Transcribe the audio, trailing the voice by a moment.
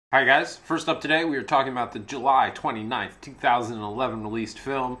Hi guys, first up today we are talking about the July 29th, 2011 released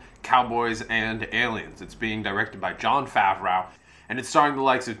film Cowboys and Aliens. It's being directed by Jon Favreau and it's starring the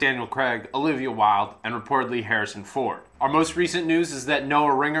likes of Daniel Craig, Olivia Wilde, and reportedly Harrison Ford. Our most recent news is that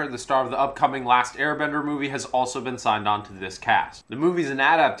Noah Ringer, the star of the upcoming Last Airbender movie, has also been signed on to this cast. The movie is an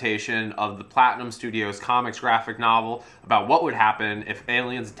adaptation of the Platinum Studios comics graphic novel about what would happen if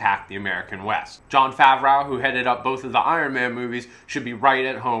aliens attacked the American West. Jon Favreau, who headed up both of the Iron Man movies, should be right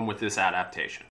at home with this adaptation.